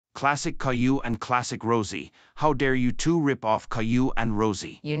Classic Caillou and Classic Rosie. How dare you two rip off Caillou and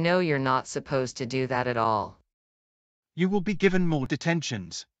Rosie? You know you're not supposed to do that at all. You will be given more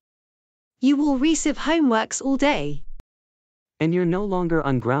detentions. You will receive homeworks all day. And you're no longer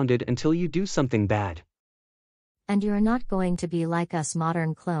ungrounded until you do something bad. And you're not going to be like us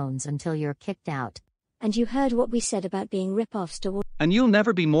modern clones until you're kicked out. And you heard what we said about being rip-offs to. And you'll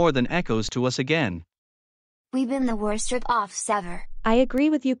never be more than echoes to us again. We've been the worst rip-offs ever. I agree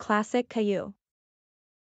with you, Classic Caillou.